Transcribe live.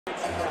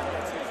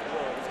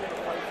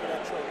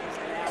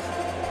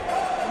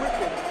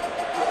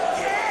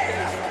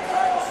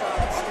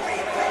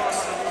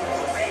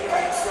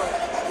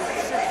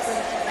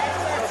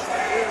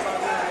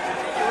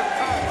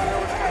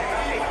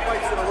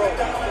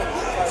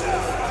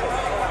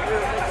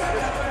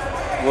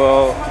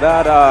Well,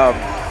 that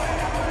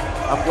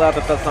I'm glad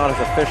that that's not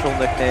his official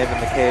nickname in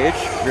the cage,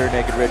 Rear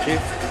Naked Richie.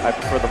 I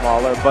prefer the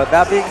Mauler. But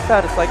that being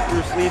said, it's like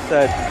Bruce Lee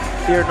said,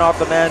 fear not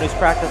the man who's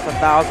practiced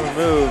 1,000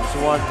 moves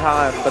one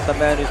time, but the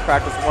man who's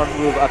practiced one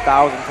move 1,000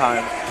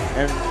 times.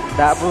 And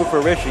that move for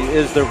Richie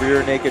is the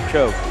Rear Naked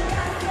Choke.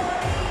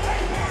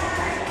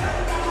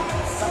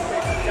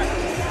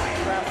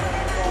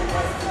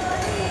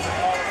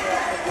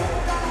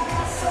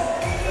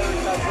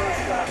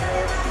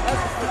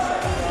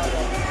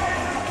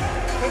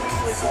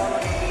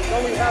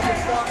 Though he hasn't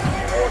fought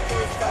or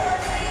cage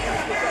fights in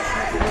his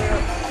professional career,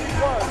 he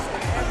was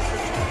an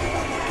amateur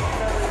champion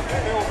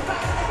very built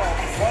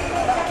from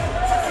one athlete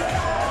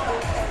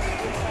and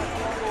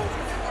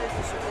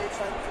he cage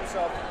fights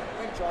himself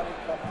in Johnny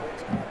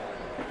Cupcakes.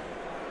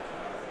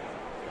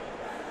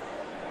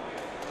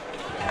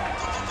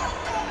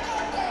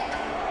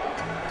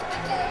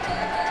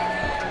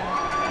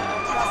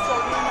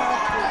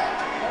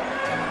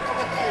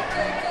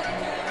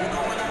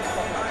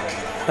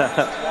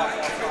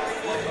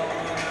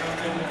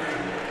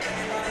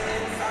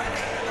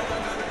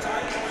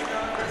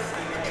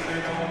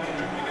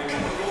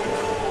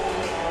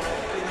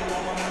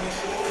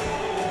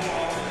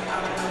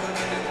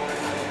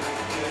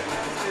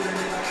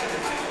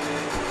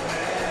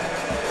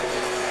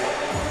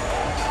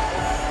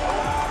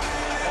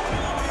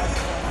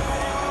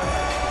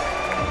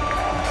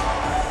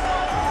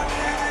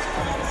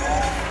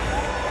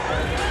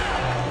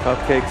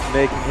 Cupcake's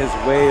making his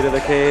way to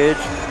the cage.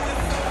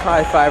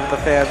 High-fiving the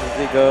fans as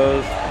he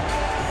goes.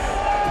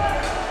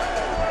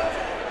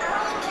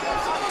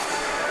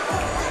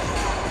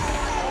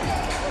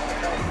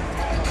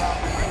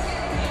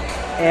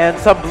 And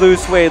some blue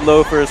suede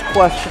loafers,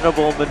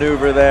 questionable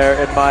maneuver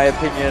there, in my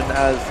opinion,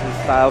 as his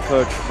style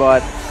coach.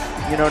 But,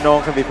 you know, no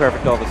one can be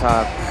perfect all the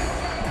time.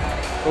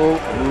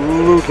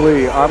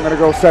 Absolutely. I'm going to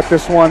go set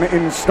this one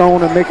in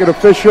stone and make it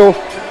official.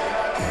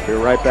 Be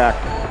right back.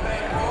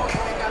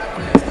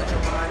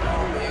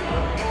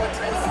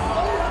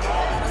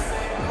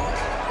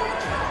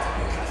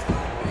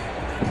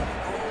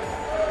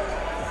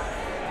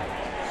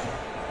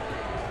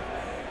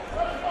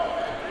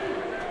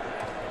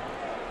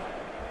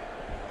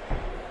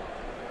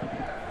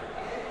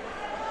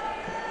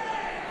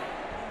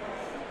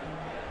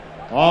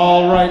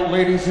 All right,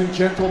 ladies and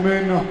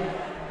gentlemen,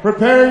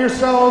 prepare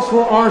yourselves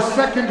for our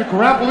second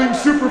grappling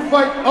super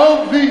fight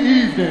of the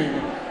evening,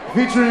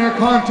 featuring a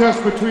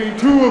contest between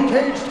two of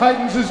Cage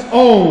Titans'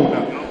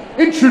 own.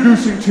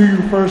 Introducing to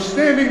you first,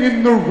 standing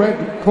in the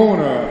red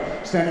corner,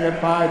 standing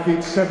at 5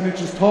 feet 7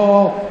 inches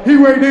tall, he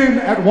weighed in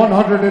at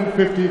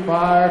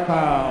 155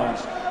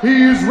 pounds.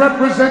 He's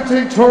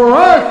representing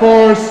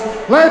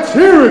Triforce. Let's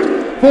hear it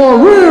for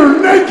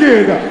Rear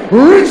Naked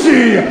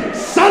Richie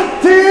Santiago!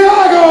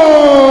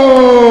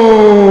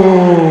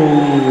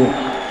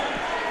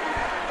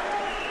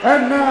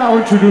 And now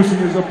introducing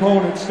his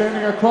opponent,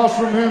 standing across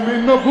from him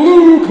in the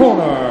blue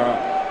corner,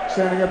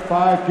 standing at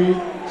 5 feet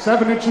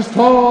 7 inches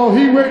tall,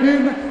 he weighed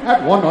in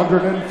at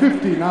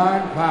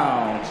 159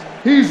 pounds.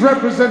 He's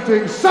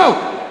representing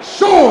South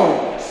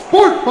Shore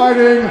Sport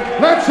Fighting.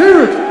 Let's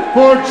hear it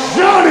for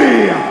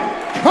Johnny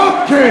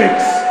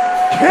Cupcakes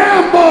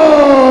Campbell!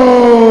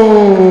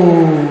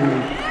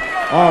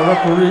 Our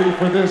referee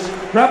for this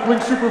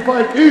grappling super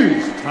fight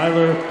is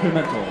Tyler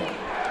Pimentel.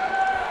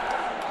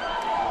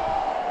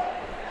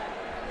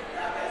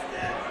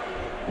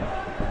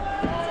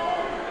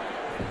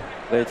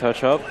 They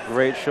touch up,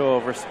 great show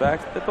of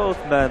respect. Both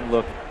men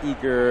look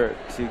eager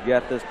to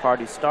get this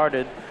party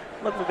started.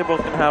 Look like they're both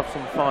going to have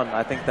some fun.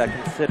 I think that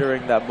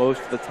considering that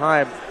most of the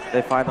time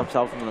they find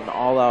themselves in an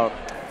all-out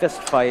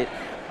fist fight,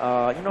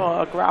 you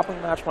know, a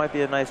grappling match might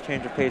be a nice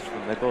change of pace for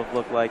them. They both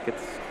look like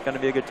it's going to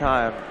be a good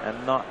time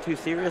and not too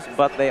serious,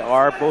 but they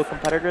are both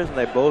competitors and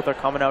they both are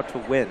coming out to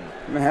win.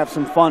 Going to have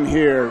some fun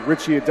here.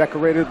 Richie, a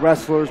decorated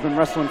wrestler, has been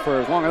wrestling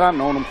for as long as I've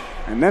known him,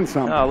 and then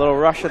some. A little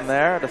Russian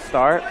there to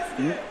start.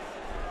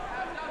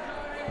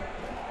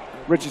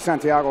 Richie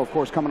Santiago, of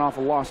course, coming off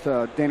a loss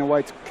to Dana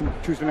White's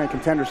Tuesday Night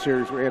Contender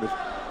Series where he had his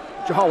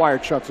jaw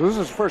wired shut. So this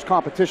is his first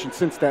competition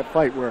since that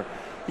fight where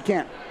he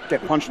can't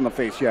get punched in the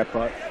face yet,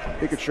 but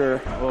he could sure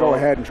go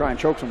ahead and try and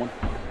choke someone.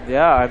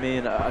 Yeah, I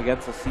mean,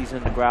 against a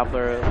seasoned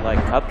grappler like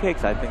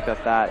Cupcakes, I think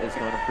that that is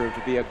going to prove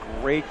to be a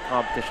great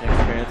competition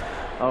experience.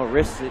 Oh,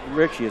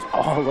 Richie is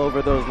all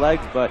over those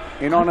legs, but...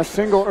 In on a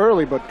single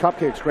early, but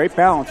Cupcakes, great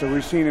balance that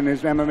we've seen in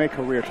his MMA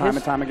career time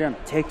and time again.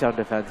 Takedown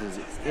defense is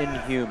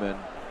inhuman.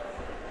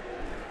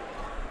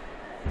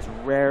 It's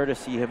rare to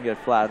see him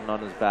get flattened on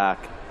his back.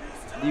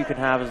 You can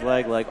have his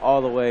leg like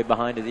all the way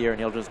behind his ear and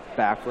he'll just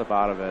backflip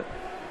out of it.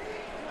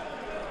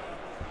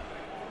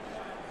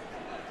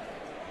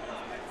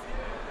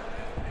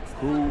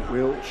 Who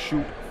will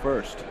shoot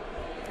first?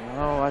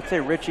 Oh, I'd say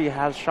Richie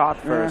has shot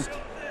first,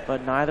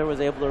 but neither was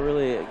able to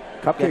really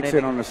Cupcakes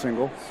in on the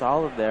single.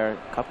 Solid there.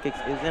 Cupcakes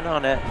is in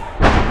on it.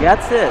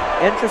 Gets it.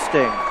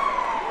 Interesting.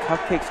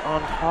 Cupcakes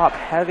on top,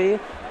 heavy.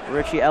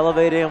 Richie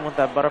elevating him with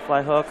that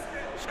butterfly hook.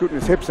 Scooting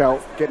his hips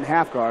out, getting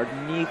half guard.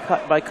 Knee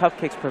cut by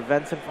Cupcakes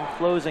prevents him from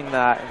closing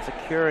that and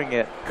securing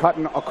it.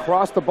 Cutting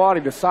across the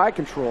body to side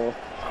control.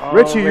 Oh,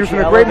 Richie using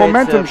a great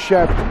momentum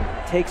shift.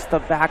 Takes the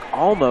back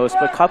almost,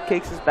 but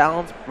Cupcakes'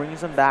 balance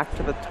brings him back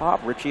to the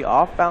top. Richie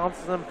off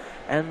balances him,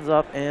 ends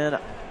up in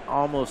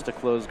almost a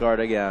closed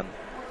guard again.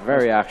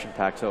 Very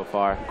action-packed so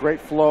far.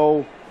 Great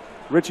flow.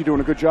 Richie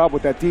doing a good job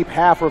with that deep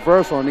half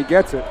reversal, and he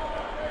gets it.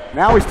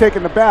 Now he's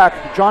taking the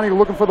back. Johnny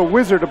looking for the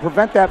wizard to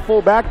prevent that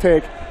full back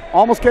take.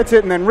 Almost gets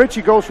it, and then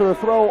Richie goes for the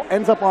throw,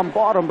 ends up on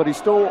bottom, but he's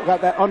still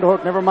got that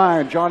underhook. Never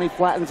mind. Johnny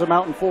flattens him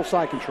out in full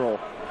side control.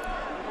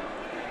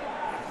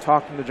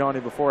 Talking to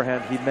Johnny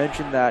beforehand, he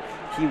mentioned that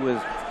he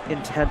was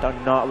intent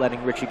on not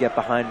letting Richie get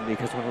behind him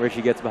because when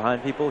Richie gets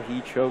behind people,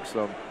 he chokes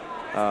them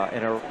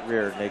in a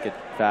rear naked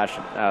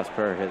fashion, as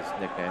per his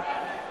nickname.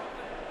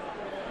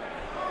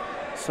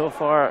 So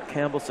far,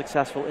 Campbell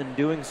successful in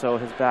doing so.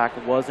 His back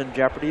was in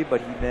jeopardy,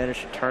 but he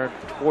managed to turn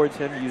towards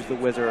him, use the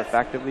whizzer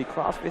effectively,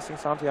 cross-facing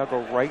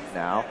Santiago right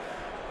now,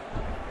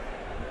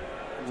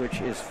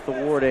 which is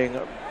thwarting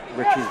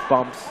Richie's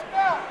bumps.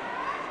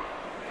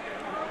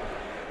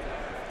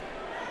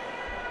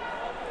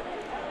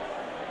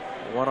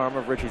 One arm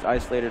of Richie's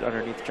isolated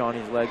underneath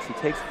Johnny's legs. He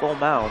takes full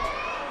mount.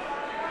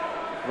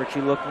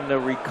 Richie looking to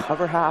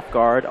recover half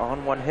guard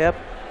on one hip.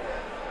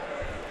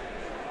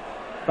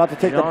 About to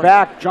take the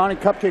back. Johnny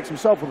Cupcakes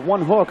himself with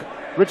one hook.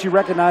 Richie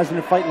recognizing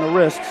and fighting the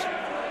wrists.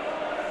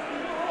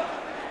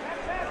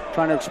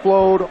 Trying to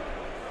explode.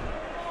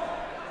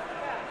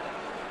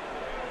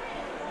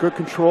 Good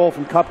control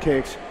from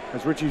Cupcakes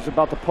as Richie's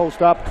about to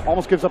post up.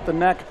 Almost gives up the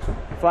neck.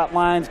 Flat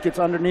lines, gets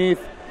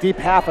underneath. Deep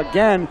half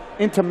again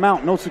into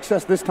mount. No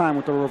success this time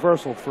with the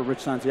reversal for Rich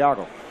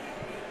Santiago.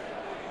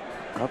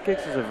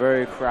 Cupcakes is a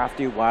very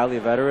crafty, wily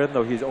veteran.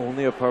 Though he's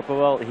only a purple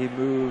belt, he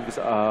moves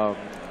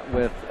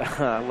with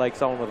like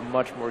someone with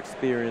much more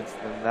experience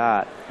than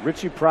that.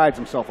 Richie prides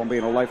himself on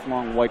being a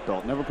lifelong white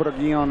belt. Never put a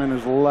gi on in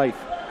his life.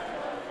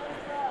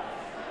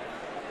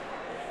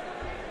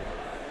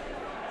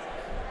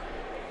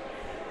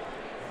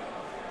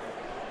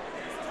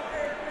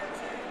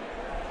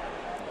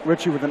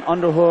 Richie with an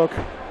underhook.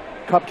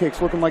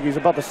 Cupcakes looking like he's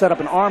about to set up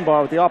an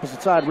armbar with the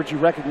opposite side. Richie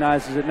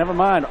recognizes it. Never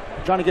mind.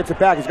 Johnny gets it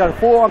back. He's got a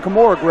full-on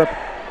Kimura grip.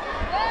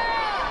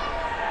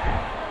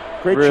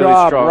 Great really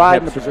job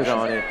riding the position.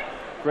 Johnny.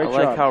 Great job.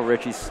 I like how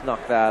Richie snuck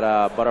that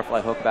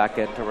butterfly hook back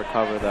in to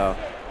recover, though.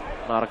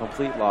 Not a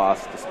complete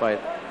loss, despite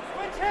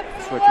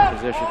switching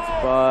positions,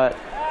 but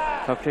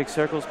Cupcake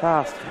circles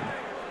past.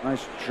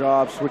 Nice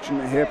job switching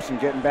the hips and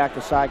getting back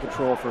to side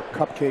control for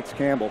Cupcakes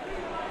Campbell.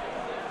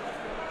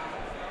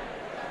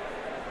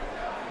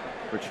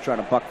 Richie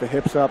trying to buck the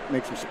hips up,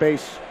 make some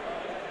space.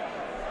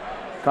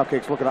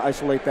 Cupcakes looking to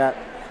isolate that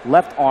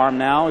left arm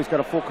now. He's got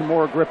a full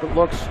Kimura grip, it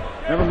looks.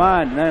 Never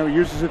mind. Now he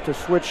uses it to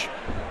switch,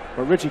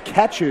 but Richie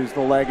catches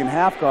the leg in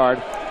half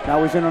guard.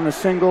 Now he's in on a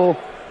single.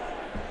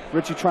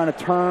 Richie trying to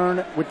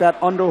turn with that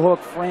underhook,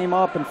 frame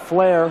up and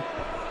flare.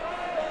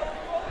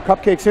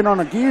 Cupcakes in on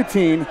a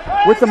guillotine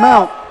with the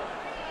mount.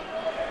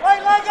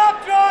 Right leg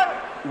up, John!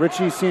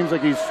 Richie seems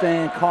like he's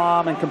staying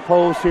calm and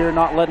composed here,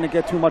 not letting it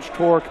get too much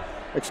torque.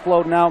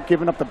 Exploding out,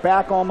 giving up the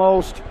back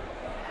almost.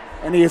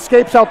 And he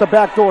escapes out the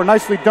back door.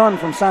 Nicely done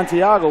from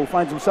Santiago, who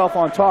finds himself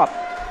on top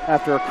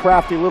after a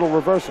crafty little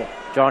reversal.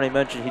 Johnny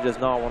mentioned he does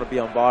not want to be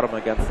on bottom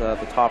against the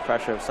top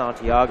pressure of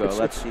Santiago.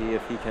 Let's see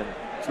if he can.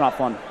 It's not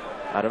fun.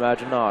 I'd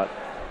imagine not.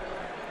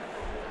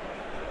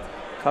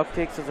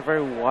 Cupcakes is a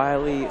very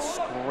wily,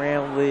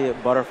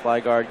 scrambly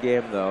butterfly guard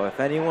game, though. If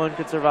anyone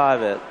could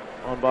survive it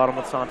on bottom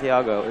with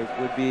Santiago, it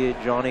would be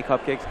Johnny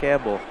Cupcakes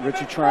Campbell.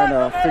 Richie trying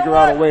to figure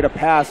out a way to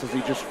pass as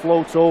he just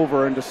floats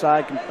over into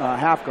side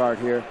half guard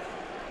here.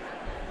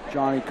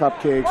 Johnny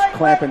Cupcakes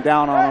clamping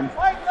down on him.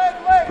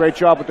 Great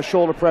job with the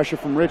shoulder pressure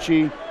from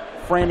Richie.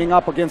 Framing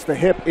up against the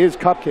hip is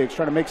Cupcakes,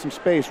 trying to make some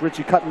space.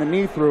 Richie cutting the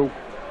knee through,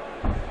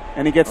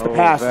 and he gets the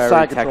pass to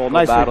side control.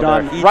 Nicely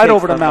done. Right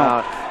over the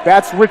mount.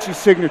 That's Richie's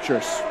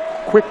signature.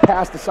 Quick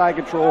pass to side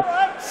control,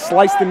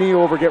 slice the knee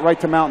over, get right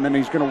to mount, and then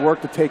he's going to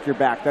work to take your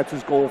back. That's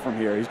his goal from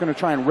here. He's going to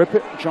try and rip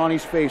it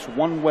Johnny's face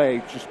one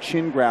way, just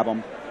chin grab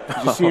him.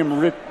 You see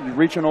him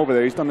reaching over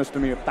there. He's done this to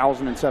me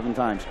 1,007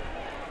 times.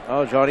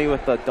 Oh, Johnny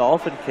with the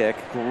dolphin kick.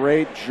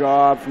 Great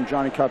job from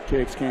Johnny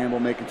Cupcakes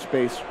Campbell making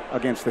space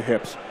against the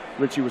hips.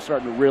 Richie was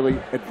starting to really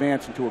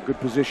advance into a good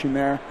position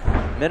there.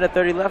 Minute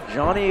 30 left.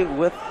 Johnny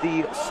with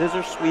the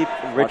scissor sweep.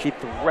 Richie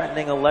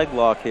threatening a leg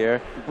lock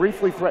here.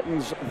 Briefly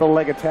threatens the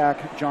leg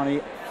attack. Johnny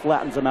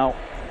flattens him out.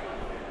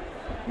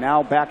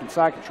 Now back in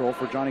side control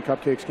for Johnny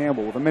Cupcakes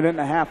Campbell with a minute and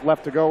a half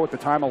left to go at the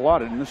time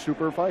allotted in the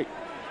super fight.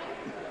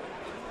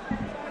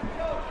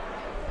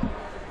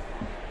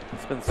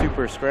 It's been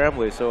super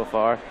scrambly so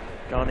far.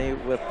 Johnny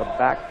with the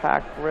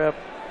backpack grip.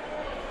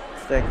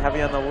 Staying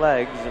heavy on the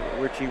legs.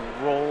 Richie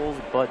rolls,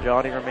 but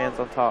Johnny remains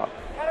on top.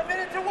 Got a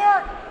minute to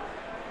work.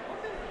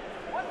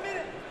 1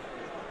 minute.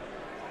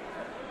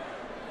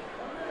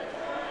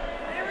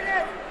 Here it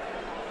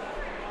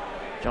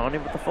is. Johnny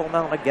with the full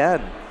mount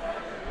again.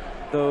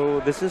 Though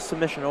this is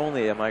submission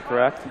only, am I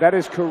correct? That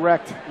is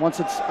correct. Once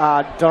it's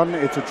done,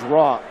 it's a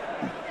draw.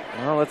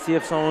 Well, let's see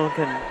if someone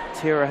can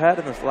tear ahead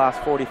in this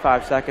last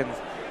 45 seconds.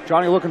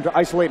 Johnny looking to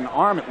isolate an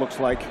arm, it looks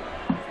like.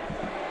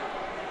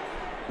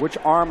 Which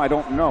arm, I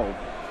don't know.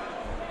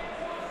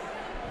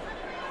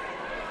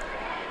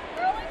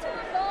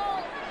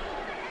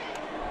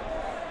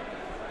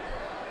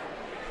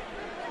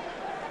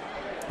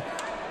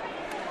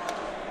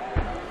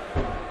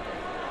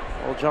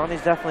 Well,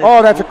 Johnny's definitely...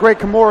 Oh, that's a great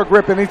Kimura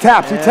grip, and he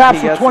taps. He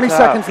taps with 20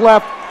 seconds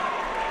left.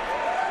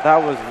 That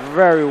was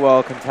very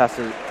well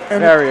contested. And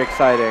very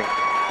exciting.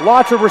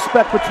 Lots of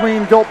respect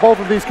between both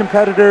of these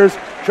competitors.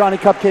 Johnny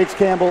Cupcakes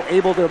Campbell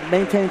able to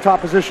maintain top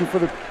position for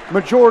the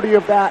majority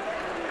of that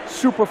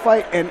super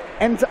fight and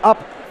ends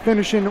up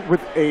finishing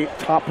with a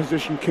top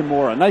position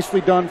Kimura.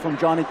 Nicely done from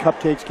Johnny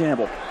Cupcakes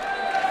Campbell.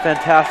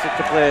 Fantastic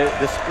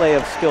display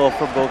of skill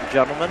from both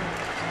gentlemen.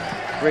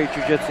 Great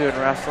jiu-jitsu and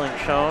wrestling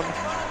shown.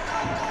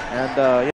 And